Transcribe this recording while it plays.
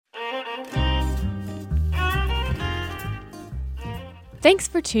Thanks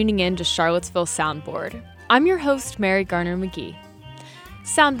for tuning in to Charlottesville Soundboard. I'm your host, Mary Garner McGee.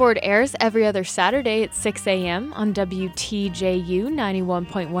 Soundboard airs every other Saturday at 6 a.m. on WTJU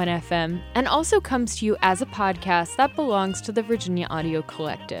 91.1 FM and also comes to you as a podcast that belongs to the Virginia Audio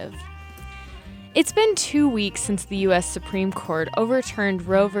Collective. It's been 2 weeks since the U.S. Supreme Court overturned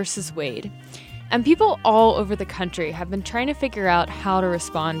Roe v. Wade, and people all over the country have been trying to figure out how to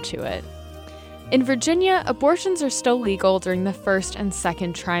respond to it. In Virginia, abortions are still legal during the first and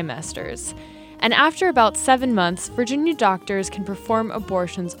second trimesters, and after about 7 months, Virginia doctors can perform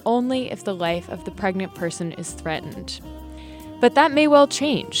abortions only if the life of the pregnant person is threatened. But that may well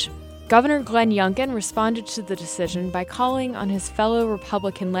change. Governor Glenn Youngkin responded to the decision by calling on his fellow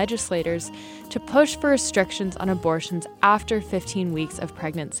Republican legislators to push for restrictions on abortions after 15 weeks of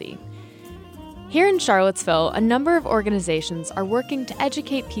pregnancy. Here in Charlottesville, a number of organizations are working to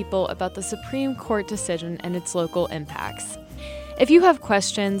educate people about the Supreme Court decision and its local impacts. If you have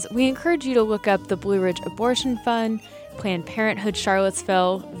questions, we encourage you to look up the Blue Ridge Abortion Fund, Planned Parenthood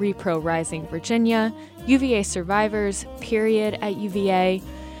Charlottesville, Repro Rising Virginia, UVA Survivors, Period at UVA,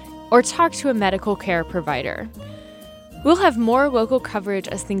 or talk to a medical care provider. We'll have more local coverage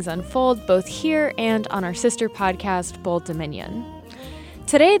as things unfold, both here and on our sister podcast, Bold Dominion.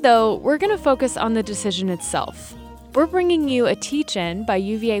 Today, though, we're going to focus on the decision itself. We're bringing you a teach-in by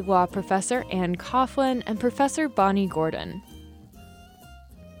UVA law professor Ann Coughlin and Professor Bonnie Gordon.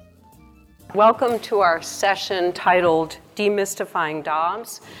 Welcome to our session titled Demystifying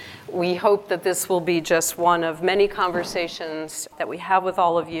Dobbs. We hope that this will be just one of many conversations that we have with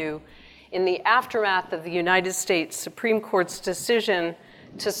all of you in the aftermath of the United States Supreme Court's decision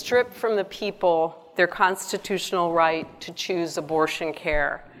to strip from the people their constitutional right to choose abortion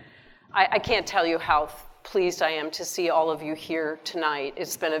care. I can't tell you how pleased I am to see all of you here tonight.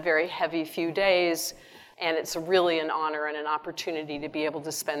 It's been a very heavy few days, and it's really an honor and an opportunity to be able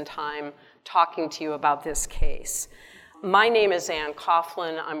to spend time talking to you about this case. My name is Ann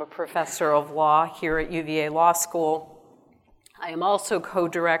Coughlin. I'm a professor of law here at UVA Law School. I am also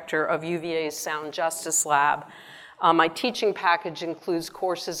co-director of UVA's Sound Justice Lab. My teaching package includes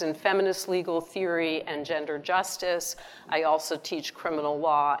courses in feminist legal theory and gender justice. I also teach criminal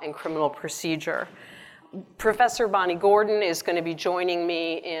law and criminal procedure. Professor Bonnie Gordon is going to be joining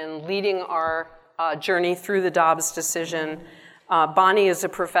me in leading our journey through the Dobbs decision. Bonnie is a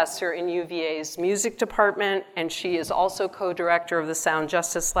professor in UVA's music department, and she is also co-director of the Sound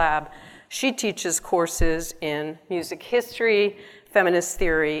Justice Lab. She teaches courses in music history, feminist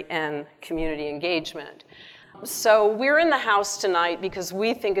theory, and community engagement. So we're in the house tonight because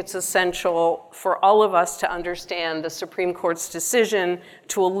we think it's essential for all of us to understand the Supreme Court's decision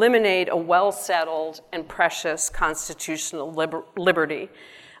to eliminate a well-settled and precious constitutional liberty.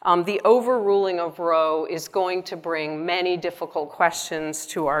 The overruling of Roe is going to bring many difficult questions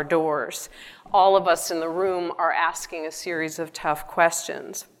to our doors. All of us in the room are asking a series of tough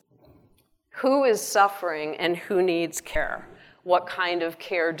questions. Who is suffering and who needs care? What kind of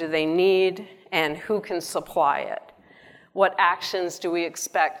care do they need, and who can supply it? What actions do we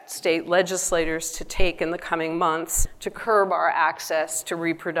expect state legislators to take in the coming months to curb our access to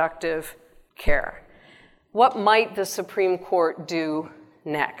reproductive care? What might the Supreme Court do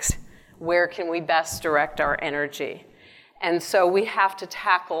next? Where can we best direct our energy? And so we have to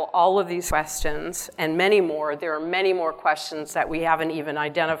tackle all of these questions and many more. There are many more questions that we haven't even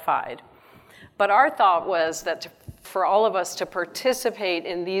identified. But our thought was that for all of us to participate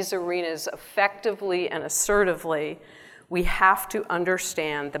in these arenas effectively and assertively, we have to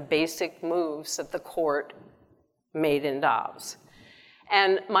understand the basic moves that the court made in Dobbs.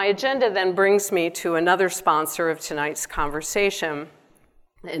 And my agenda then brings me to another sponsor of tonight's conversation,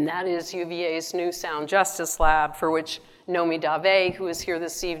 and that is UVA's new Sound Justice Lab, for which Nomi Dave, who is here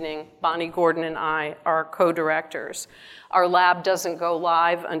this evening, Bonnie Gordon, and I are co-directors. Our lab doesn't go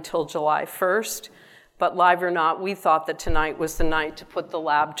live until July 1st, but live or not, we thought that tonight was the night to put the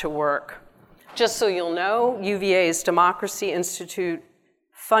lab to work. Just so you'll know, UVA's Democracy Institute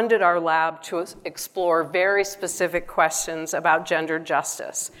funded our lab to explore very specific questions about gender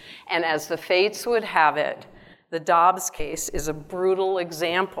justice. And as the fates would have it, the Dobbs case is a brutal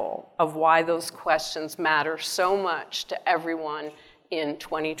example of why those questions matter so much to everyone in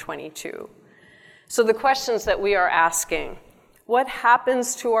 2022. So the questions that we are asking: what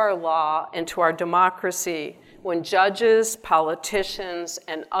happens to our law and to our democracy when judges, politicians,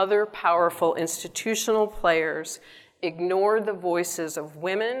 and other powerful institutional players ignore the voices of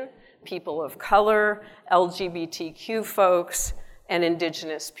women, people of color, LGBTQ folks, and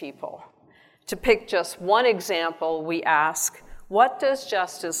indigenous people? To pick just one example, we ask, what does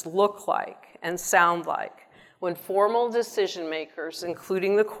justice look like and sound like when formal decision makers,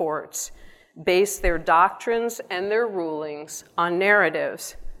 including the courts, base their doctrines and their rulings on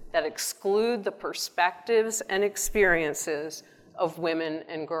narratives that exclude the perspectives and experiences of women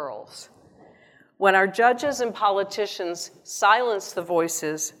and girls. When our judges and politicians silence the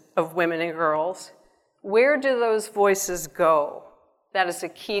voices of women and girls, where do those voices go? That is a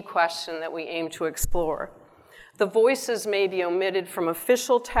key question that we aim to explore. The voices may be omitted from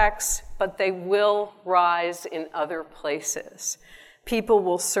official texts, but they will rise in other places. People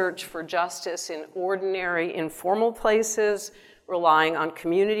will search for justice in ordinary, informal places, relying on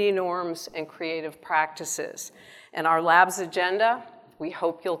community norms and creative practices. And our lab's agenda, we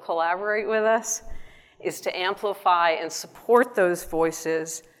hope you'll collaborate with us, is to amplify and support those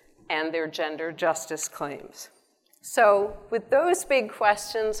voices and their gender justice claims. So with those big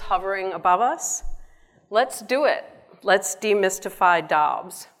questions hovering above us, let's do it. Let's demystify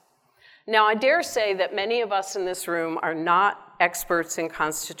Dobbs. Now, I dare say that many of us in this room are not experts in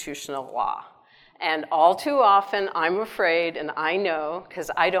constitutional law. And all too often, I'm afraid, and I know, because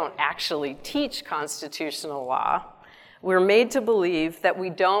I don't actually teach constitutional law, we're made to believe that we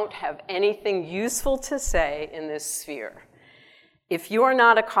don't have anything useful to say in this sphere. If you are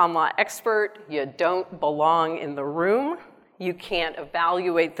not a common law expert, you don't belong in the room, you can't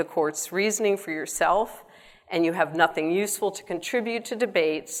evaluate the court's reasoning for yourself, and you have nothing useful to contribute to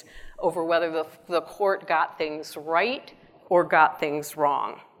debates over whether the court got things right or got things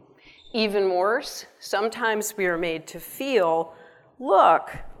wrong. Even worse, sometimes we are made to feel, look,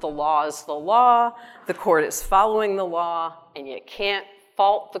 the law is the law, the court is following the law, and you can't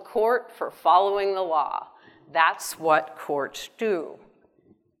fault the court for following the law. That's what courts do.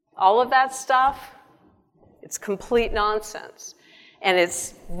 All of that stuff, it's complete nonsense. And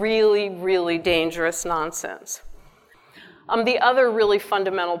it's really, really dangerous nonsense. The other really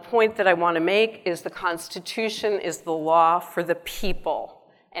fundamental point that I want to make is the Constitution is the law for the people.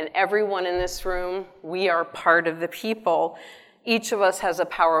 And everyone in this room, we are part of the people. Each of us has a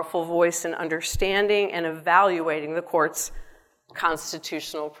powerful voice in understanding and evaluating the court's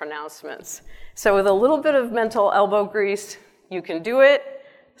constitutional pronouncements. So with a little bit of mental elbow grease, you can do it,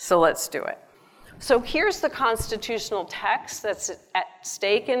 so let's do it. So here's the constitutional text that's at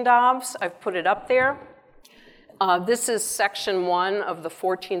stake in Dobbs. I've put it up there. This is Section 1 of the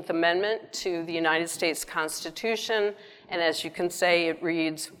 14th Amendment to the United States Constitution, and as you can say, it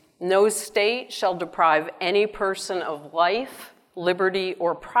reads, "No state shall deprive any person of life, liberty,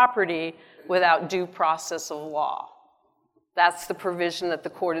 or property without due process of law." That's the provision that the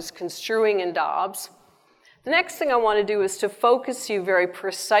court is construing in Dobbs. The next thing I want to do is to focus you very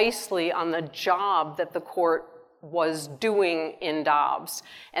precisely on the job that the court was doing in Dobbs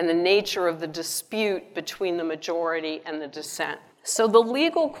and the nature of the dispute between the majority and the dissent. So the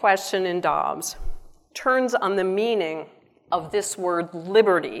legal question in Dobbs turns on the meaning of this word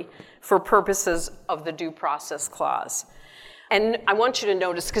liberty for purposes of the Due Process Clause. And I want you to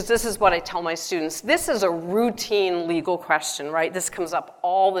notice, because this is what I tell my students, this is a routine legal question, right? This comes up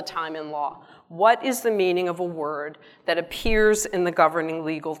all the time in law. What is the meaning of a word that appears in the governing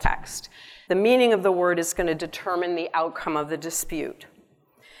legal text? The meaning of the word is going to determine the outcome of the dispute.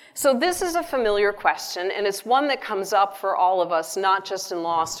 So this is a familiar question, and it's one that comes up for all of us, not just in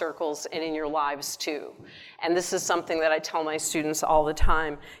law circles and in your lives too. And this is something that I tell my students all the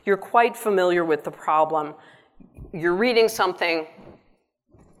time. You're quite familiar with the problem. You're reading something,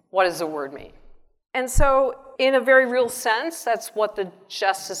 what does the word mean? And so in a very real sense, that's what the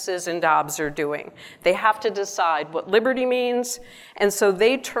justices in Dobbs are doing. They have to decide what liberty means, and so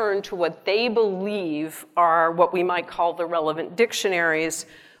they turn to what they believe are what we might call the relevant dictionaries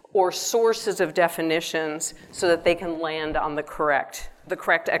or sources of definitions so that they can land on the correct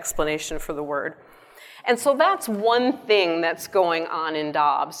explanation for the word. And so that's one thing that's going on in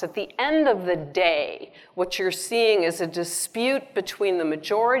Dobbs. At the end of the day, what you're seeing is a dispute between the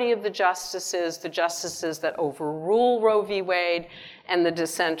majority of the justices that overrule Roe v. Wade, and the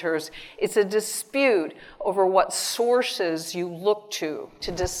dissenters. It's a dispute over what sources you look to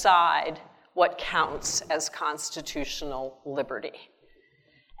decide what counts as constitutional liberty.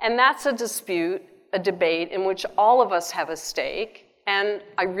 And that's a dispute, a debate in which all of us have a stake. And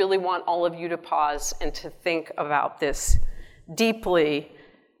I really want all of you to pause and to think about this deeply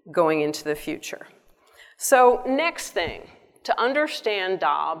going into the future. So next thing, to understand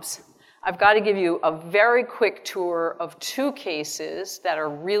Dobbs, I've got to give you a very quick tour of two cases that are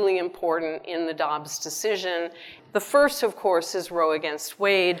really important in the Dobbs decision. The first, of course, is Roe against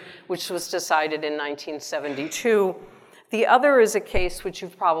Wade, which was decided in 1972. The other is a case which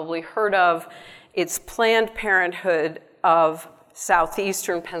you've probably heard of. It's Planned Parenthood of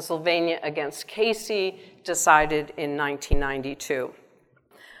Southeastern Pennsylvania against Casey, decided in 1992.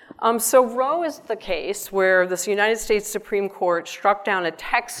 So Roe is the case where the United States Supreme Court struck down a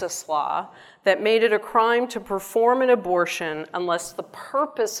Texas law that made it a crime to perform an abortion unless the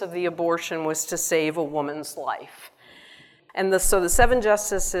purpose of the abortion was to save a woman's life. And so the 7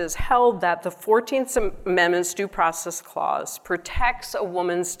 justices held that the 14th Amendment's Due Process Clause protects a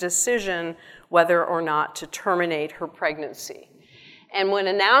woman's decision whether or not to terminate her pregnancy. And when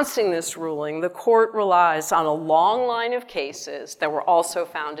announcing this ruling, the court relies on a long line of cases that were also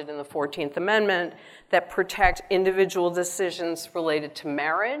founded in the 14th Amendment that protect individual decisions related to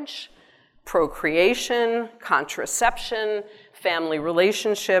marriage, procreation, contraception, family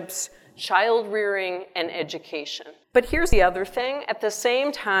relationships, child rearing, and education. But here's the other thing. At the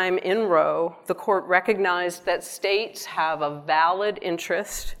same time in Roe, the court recognized that states have a valid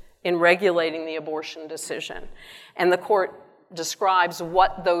interest in regulating the abortion decision. And the court describes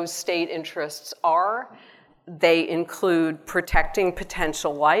what those state interests are. They include protecting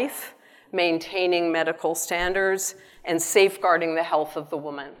potential life, maintaining medical standards, and safeguarding the health of the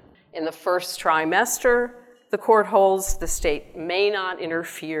woman. In the first trimester, the court holds the state may not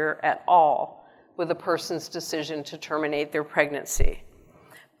interfere at all with a person's decision to terminate their pregnancy.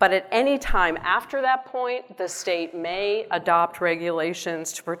 But at any time after that point, the state may adopt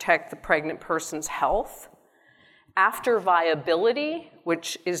regulations to protect the pregnant person's health. After viability,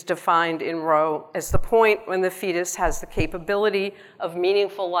 which is defined in Roe as the point when the fetus has the capability of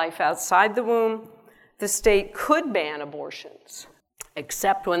meaningful life outside the womb, the state could ban abortions,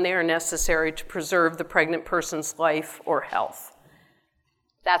 except when they are necessary to preserve the pregnant person's life or health.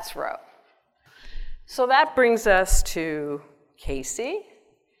 That's Roe. So that brings us to Casey.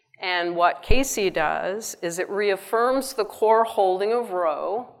 And what Casey does is it reaffirms the core holding of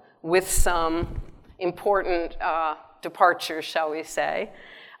Roe with some important departures, shall we say.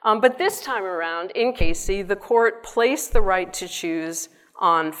 But this time around, in Casey, the court placed the right to choose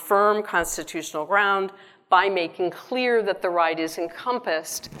on firm constitutional ground by making clear that the right is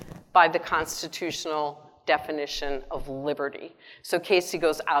encompassed by the constitutional definition of liberty. So Casey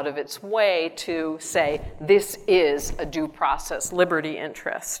goes out of its way to say this is a due process liberty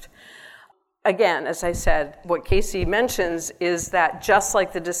interest. Again, as I said, what Casey mentions is that just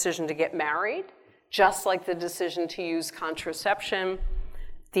like the decision to get married, just like the decision to use contraception,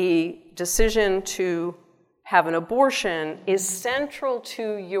 the decision to have an abortion is central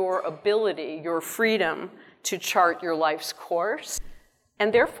to your ability, your freedom to chart your life's course.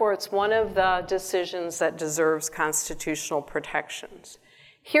 And therefore, it's one of the decisions that deserves constitutional protections.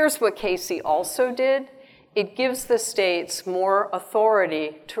 Here's what Casey also did. It gives the states more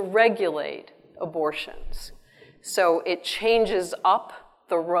authority to regulate abortions. So it changes up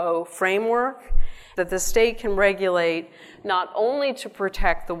the Roe framework that the state can regulate not only to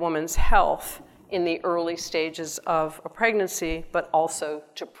protect the woman's health in the early stages of a pregnancy, but also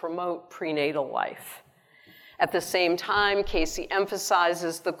to promote prenatal life. At the same time, Casey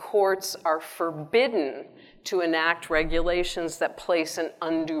emphasizes the courts are forbidden to enact regulations that place an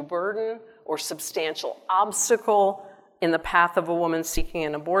undue burden or substantial obstacle in the path of a woman seeking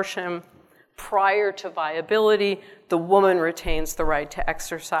an abortion. Prior to viability, the woman retains the right to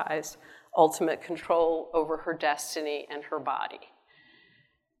exercise ultimate control over her destiny and her body.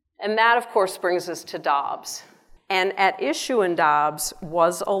 And that, of course, brings us to Dobbs. And at issue in Dobbs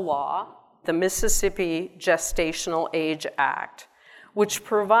was a law, the Mississippi Gestational Age Act, which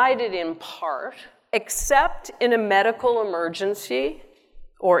provided in part, except in a medical emergency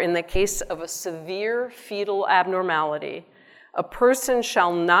or in the case of a severe fetal abnormality, a person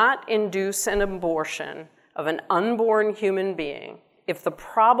shall not induce an abortion of an unborn human being if the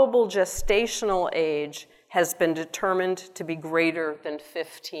probable gestational age has been determined to be greater than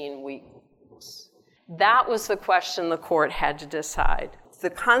 15 weeks. That was the question the court had to decide, the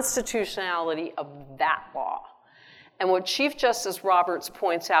constitutionality of that law. And what Chief Justice Roberts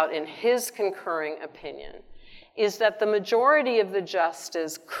points out in his concurring opinion is that the majority of the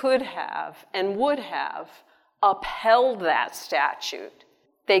justices could have and would have upheld that statute.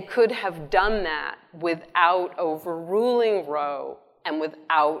 They could have done that without overruling Roe and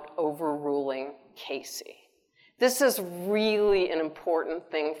without overruling Casey. This is really an important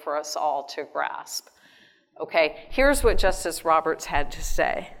thing for us all to grasp. Okay, here's what Justice Roberts had to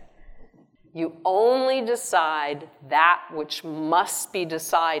say. You only decide that which must be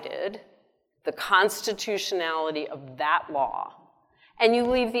decided, the constitutionality of that law, and you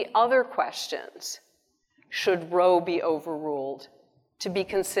leave the other questions, should Roe be overruled, to be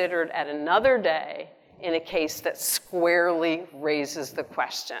considered at another day in a case that squarely raises the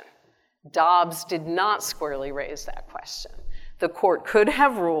question. Dobbs did not squarely raise that question. The court could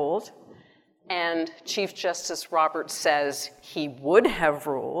have ruled, and Chief Justice Roberts says he would have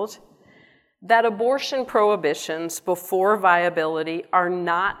ruled, that abortion prohibitions before viability are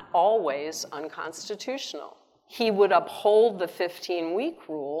not always unconstitutional. He would uphold the 15-week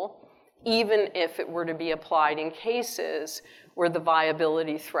rule, even if it were to be applied in cases where the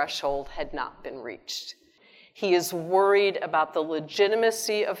viability threshold had not been reached. He is worried about the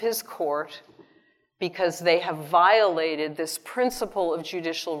legitimacy of his court because they have violated this principle of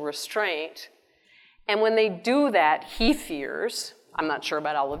judicial restraint. And when they do that, he fears, I'm not sure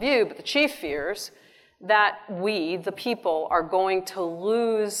about all of you, but the chief fears, that we, the people, are going to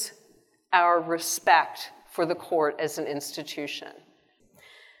lose our respect for the court as an institution.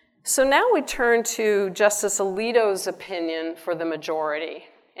 So now we turn to Justice Alito's opinion for the majority.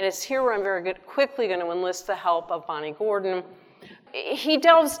 And it's here where I'm very quickly going to enlist the help of Bonnie Gordon. He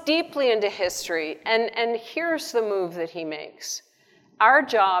delves deeply into history, and here's the move that he makes. Our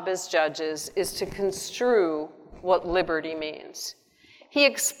job as judges is to construe what liberty means. He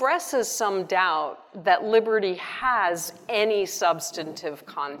expresses some doubt that liberty has any substantive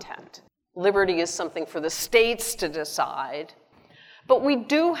content. Liberty is something for the states to decide, but we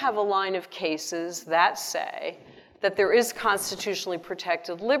do have a line of cases that say that there is constitutionally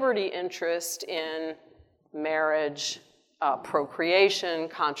protected liberty interest in marriage, procreation,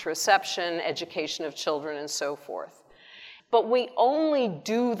 contraception, education of children, and so forth. But we only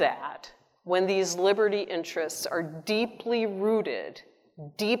do that when these liberty interests are deeply rooted,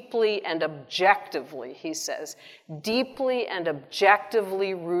 deeply and objectively, he says, deeply and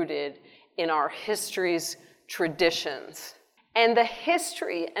objectively rooted in our history's traditions. And the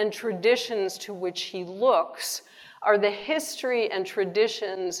history and traditions to which he looks are the history and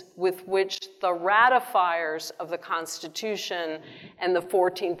traditions with which the ratifiers of the Constitution and the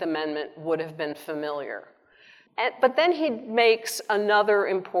 14th Amendment would have been familiar. But then he makes another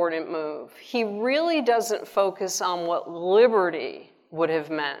important move. He really doesn't focus on what liberty would have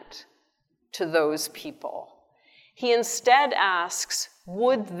meant to those people. He instead asks,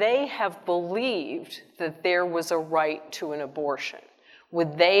 would they have believed that there was a right to an abortion?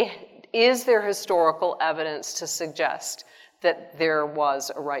 Is there historical evidence to suggest that there was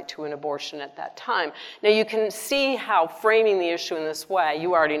a right to an abortion at that time? Now, you can see how framing the issue in this way,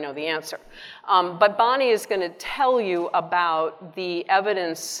 you already know the answer. But Bonnie is going to tell you about the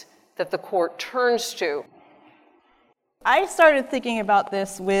evidence that the court turns to. I started thinking about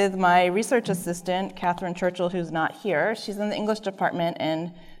this with my research assistant, Catherine Churchill, who's not here. She's in the English department,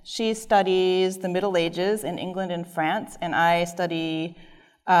 and she studies the Middle Ages in England and France, and I study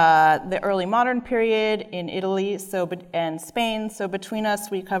the early modern period in Italy and Spain. So between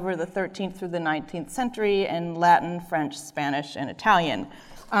us, we cover the 13th through the 19th century and Latin, French, Spanish, and Italian.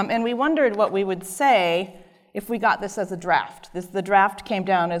 And we wondered what we would say if we got this as a draft. The draft came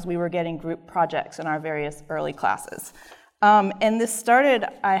down as we were getting group projects in our various early classes. And this started,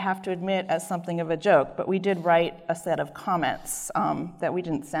 I have to admit, as something of a joke, but we did write a set of comments that we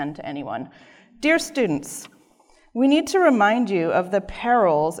didn't send to anyone. Dear students, we need to remind you of the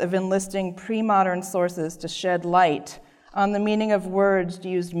perils of enlisting pre-modern sources to shed light on the meaning of words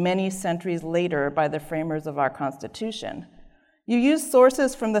used many centuries later by the framers of our Constitution. You use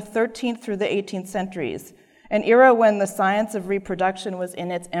sources from the 13th through the 18th centuries, an era when the science of reproduction was in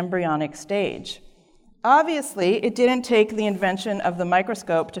its embryonic stage. Obviously, it didn't take the invention of the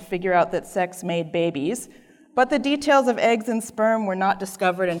microscope to figure out that sex made babies, but the details of eggs and sperm were not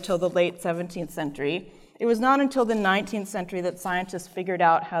discovered until the late 17th century. It was not until the 19th century that scientists figured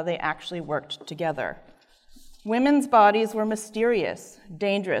out how they actually worked together. Women's bodies were mysterious,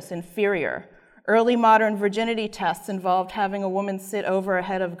 dangerous, inferior. Early modern virginity tests involved having a woman sit over a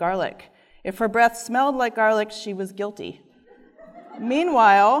head of garlic. If her breath smelled like garlic, she was guilty.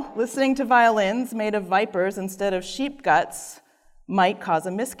 Meanwhile, listening to violins made of vipers instead of sheep guts might cause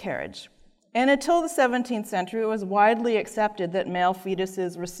a miscarriage. And until the 17th century, it was widely accepted that male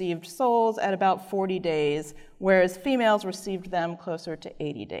fetuses received souls at about 40 days, whereas females received them closer to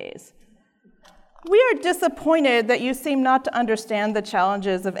 80 days. We are disappointed that you seem not to understand the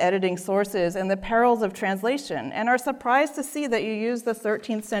challenges of editing sources and the perils of translation, and are surprised to see that you use the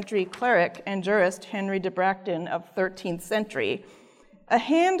 13th century cleric and jurist Henry de Bracton of 13th century. A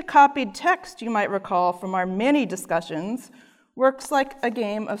hand-copied text, you might recall from our many discussions, works like a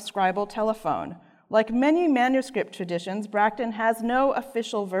game of scribal telephone. Like many manuscript traditions, Bracton has no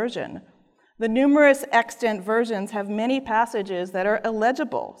official version. The numerous extant versions have many passages that are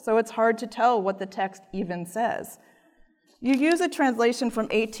illegible, so it's hard to tell what the text even says. You use a translation from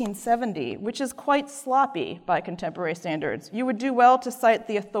 1870, which is quite sloppy by contemporary standards. You would do well to cite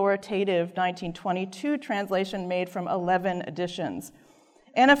the authoritative 1922 translation made from 11 editions.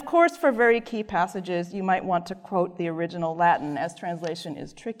 And of course, for very key passages, you might want to quote the original Latin, as translation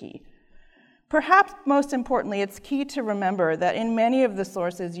is tricky. Perhaps most importantly, it's key to remember that in many of the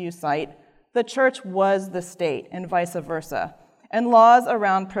sources you cite, the church was the state and vice versa. And laws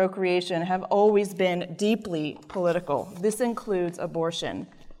around procreation have always been deeply political. This includes abortion.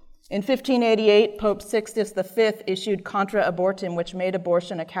 In 1588, Pope Sixtus V issued Contra Abortum, which made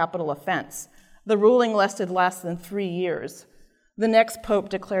abortion a capital offense. The ruling lasted less than 3 years. The next pope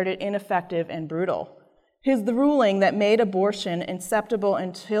declared it ineffective and brutal. The ruling that made abortion acceptable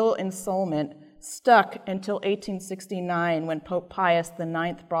until ensoulment stuck until 1869, when Pope Pius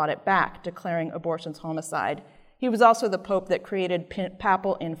IX brought it back, declaring abortions homicide. He was also the pope that created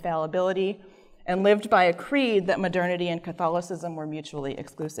papal infallibility and lived by a creed that modernity and Catholicism were mutually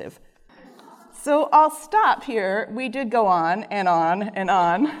exclusive. So I'll stop here. We did go on and on and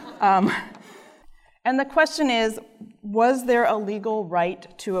on. And the question is, was there a legal right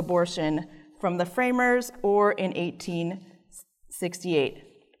to abortion from the framers or in 1868?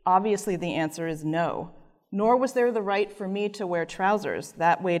 Obviously, the answer is no. Nor was there the right for me to wear trousers.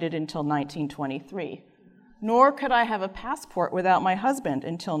 That waited until 1923. Nor could I have a passport without my husband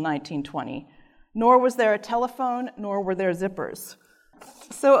until 1920. Nor was there a telephone, nor were there zippers.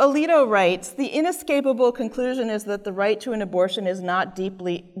 So Alito writes, the inescapable conclusion is that the right to an abortion is not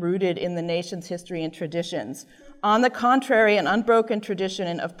deeply rooted in the nation's history and traditions. On the contrary, an unbroken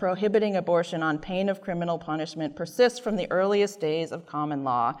tradition of prohibiting abortion on pain of criminal punishment persists from the earliest days of common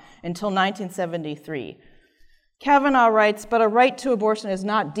law until 1973. Kavanaugh writes, but a right to abortion is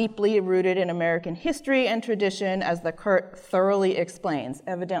not deeply rooted in American history and tradition, as the court thoroughly explains.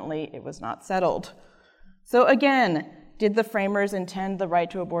 Evidently, it was not settled. So again, did the framers intend the right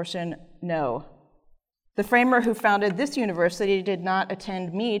to abortion? No. The framer who founded this university did not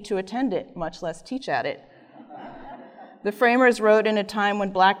intend me to attend it, much less teach at it. The framers wrote in a time when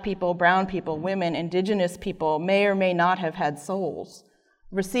Black people, brown people, women, indigenous people may or may not have had souls.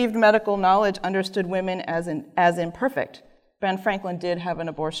 Received medical knowledge understood women as imperfect. Ben Franklin did have an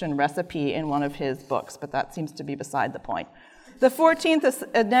abortion recipe in one of his books, but that seems to be beside the point. The 14th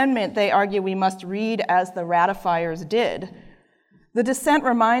Amendment, they argue, we must read as the ratifiers did. The dissent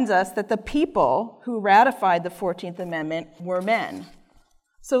reminds us that the people who ratified the 14th Amendment were men.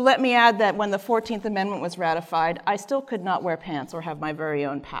 So let me add that when the 14th Amendment was ratified, I still could not wear pants or have my very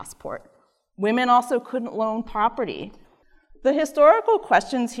own passport. Women also couldn't loan property. The historical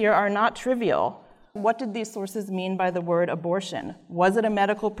questions here are not trivial. What did these sources mean by the word abortion? Was it a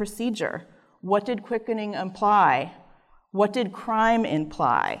medical procedure? What did quickening imply? What did crime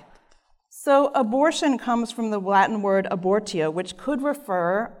imply? So abortion comes from the Latin word abortio, which could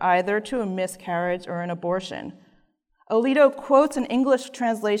refer either to a miscarriage or an abortion. Alito quotes an English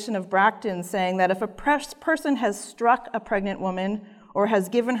translation of Bracton saying that if a person has struck a pregnant woman or has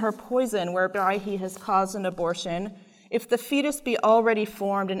given her poison whereby he has caused an abortion, if the fetus be already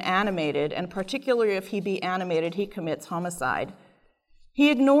formed and animated, and particularly if he be animated, he commits homicide. He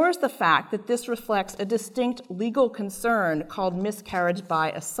ignores the fact that this reflects a distinct legal concern called miscarriage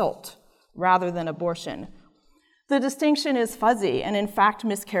by assault, rather than abortion. The distinction is fuzzy, and in fact,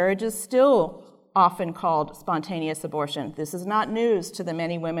 miscarriage is still often called spontaneous abortion. This is not news to the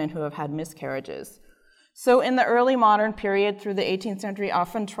many women who have had miscarriages. So in the early modern period through the 18th century,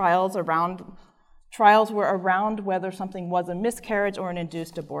 often trials were around whether something was a miscarriage or an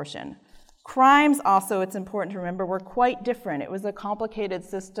induced abortion. Crimes also, it's important to remember, were quite different. It was a complicated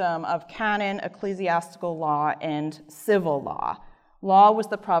system of canon, ecclesiastical law, and civil law. Law was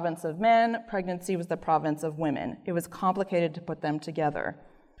the province of men, pregnancy was the province of women. It was complicated to put them together.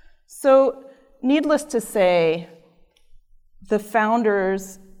 So, needless to say, the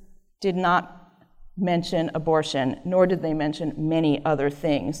founders did not mention abortion, nor did they mention many other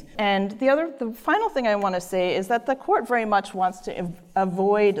things. And the final thing I want to say is that the court very much wants to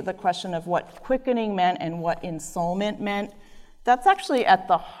avoid the question of what quickening meant and what ensoulment meant. That's actually at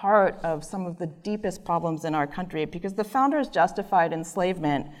the heart of some of the deepest problems in our country, because the founders justified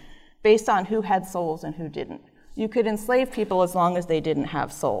enslavement based on who had souls and who didn't. You could enslave people as long as they didn't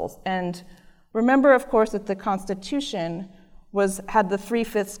have souls. And remember, of course, that the Constitution had the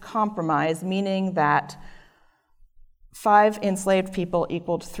 3/5 compromise, meaning that 5 enslaved people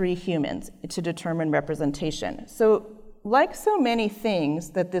equaled 3 humans to determine representation. So, like so many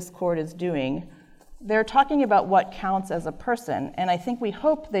things that this court is doing, they're talking about what counts as a person, and I think we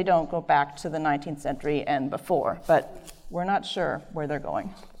hope they don't go back to the 19th century and before, but we're not sure where they're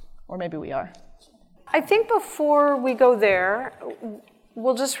going. Or maybe we are. I think before we go there,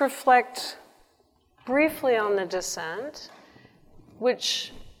 we'll just reflect briefly on the dissent,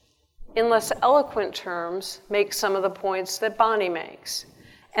 which, in less eloquent terms, makes some of the points that Bonnie makes.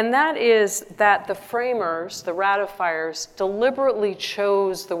 And that is that the framers, the ratifiers, deliberately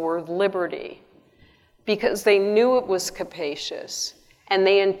chose the word liberty because they knew it was capacious, and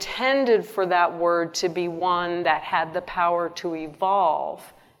they intended for that word to be one that had the power to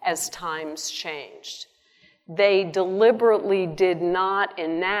evolve as times changed. They deliberately did not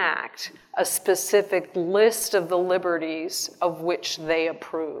enact a specific list of the liberties of which they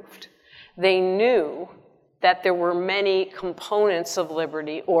approved. They knew that there were many components of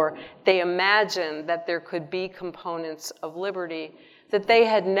liberty, or they imagined that there could be components of liberty that they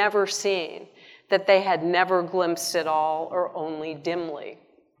had never seen, that they had never glimpsed at all or only dimly.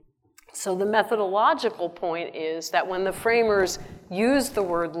 So the methodological point is that when the framers used the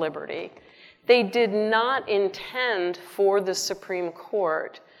word liberty, they did not intend for the Supreme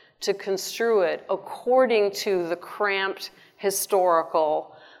Court to construe it according to the cramped,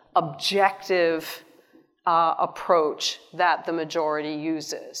 historical, objective approach that the majority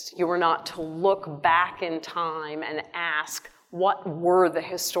uses. You were not to look back in time and ask what were the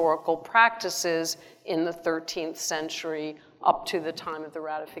historical practices in the 13th century up to the time of the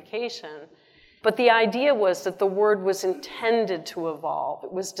ratification. But the idea was that the word was intended to evolve.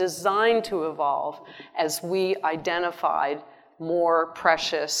 It was designed to evolve as we identified more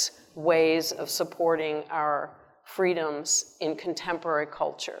precious ways of supporting our freedoms in contemporary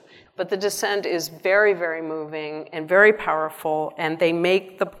culture. But the dissent is very, very moving and very powerful, and they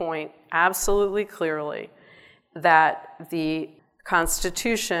make the point absolutely clearly that the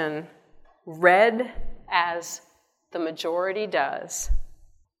Constitution, read as the majority does,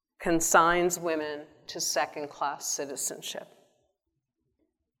 consigns women to second-class citizenship.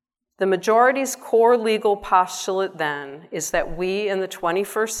 The majority's core legal postulate then is that we in the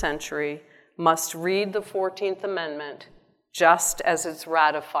 21st century must read the 14th Amendment just as its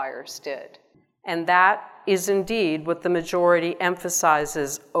ratifiers did. And that is indeed what the majority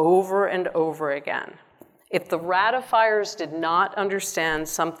emphasizes over and over again. If the ratifiers did not understand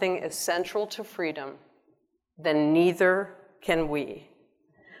something essential to freedom, then neither can we.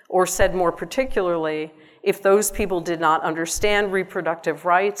 Or said more particularly, if those people did not understand reproductive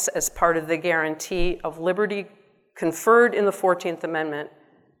rights as part of the guarantee of liberty conferred in the 14th Amendment,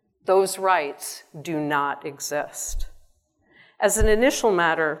 those rights do not exist. As an initial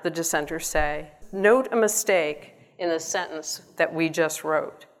matter, the dissenters say, note a mistake in the sentence that we just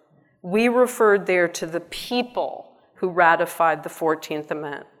wrote. We referred there to the people who ratified the 14th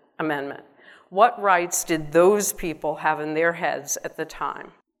Amendment. What rights did those people have in their heads at the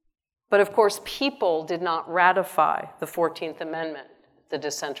time? But of course, people did not ratify the 14th Amendment, the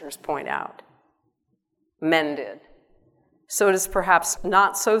dissenters point out. Men did. So it is perhaps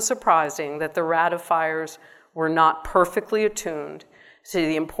not so surprising that the ratifiers were not perfectly attuned to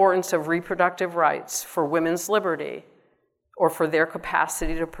the importance of reproductive rights for women's liberty or for their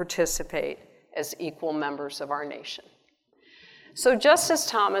capacity to participate as equal members of our nation. So Justice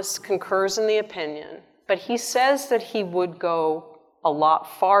Thomas concurs in the opinion, but he says that he would go a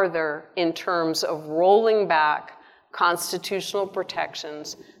lot farther in terms of rolling back constitutional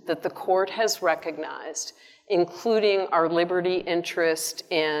protections that the court has recognized, including our liberty interest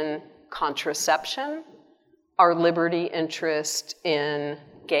in contraception, our liberty interest in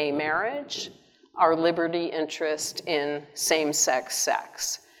gay marriage, our liberty interest in same-sex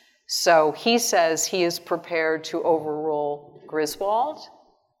sex. So he says he is prepared to overrule Griswold,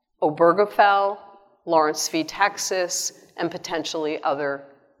 Obergefell, Lawrence v. Texas, and potentially other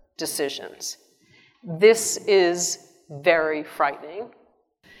decisions. This is very frightening.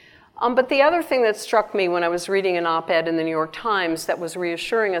 But the other thing that struck me when I was reading an op-ed in the New York Times that was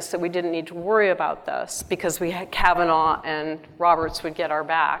reassuring us that we didn't need to worry about this because we had Kavanaugh and Roberts would get our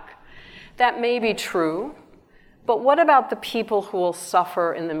back. That may be true, but what about the people who will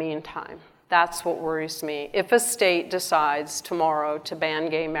suffer in the meantime? That's what worries me. If a state decides tomorrow to ban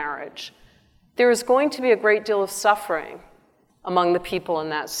gay marriage, there is going to be a great deal of suffering among the people in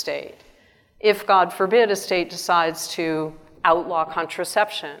that state. If, God forbid, a state decides to outlaw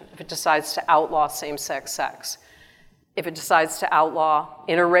contraception, if it decides to outlaw same-sex sex, if it decides to outlaw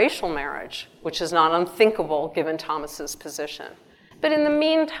interracial marriage, which is not unthinkable given Thomas's position. But in the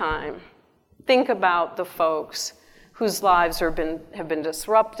meantime, think about the folks whose lives have been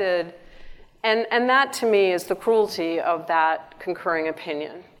disrupted, and that to me is the cruelty of that concurring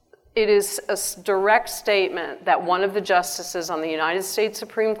opinion. It is a direct statement that one of the justices on the United States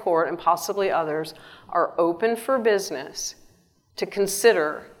Supreme Court, and possibly others, are open for business to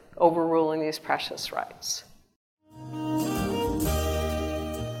consider overruling these precious rights.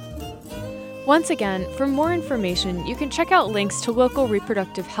 Once again, for more information, you can check out links to local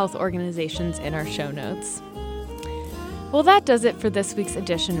reproductive health organizations in our show notes. Well, that does it for this week's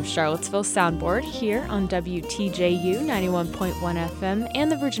edition of Charlottesville Soundboard here on WTJU 91.1 FM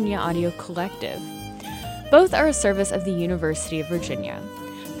and the Virginia Audio Collective. Both are a service of the University of Virginia.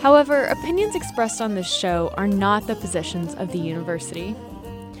 However, opinions expressed on this show are not the positions of the university.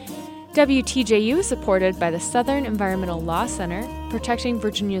 WTJU is supported by the Southern Environmental Law Center, protecting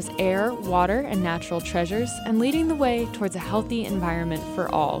Virginia's air, water, and natural treasures, and leading the way towards a healthy environment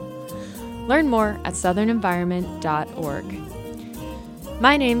for all. Learn more at southernenvironment.org.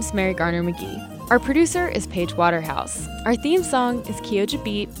 My name's Mary Garner McGee. Our producer is Paige Waterhouse. Our theme song is Kyoja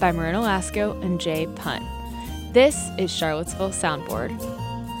Beat by Marina Lasco and Jay Punt. This is Charlottesville Soundboard.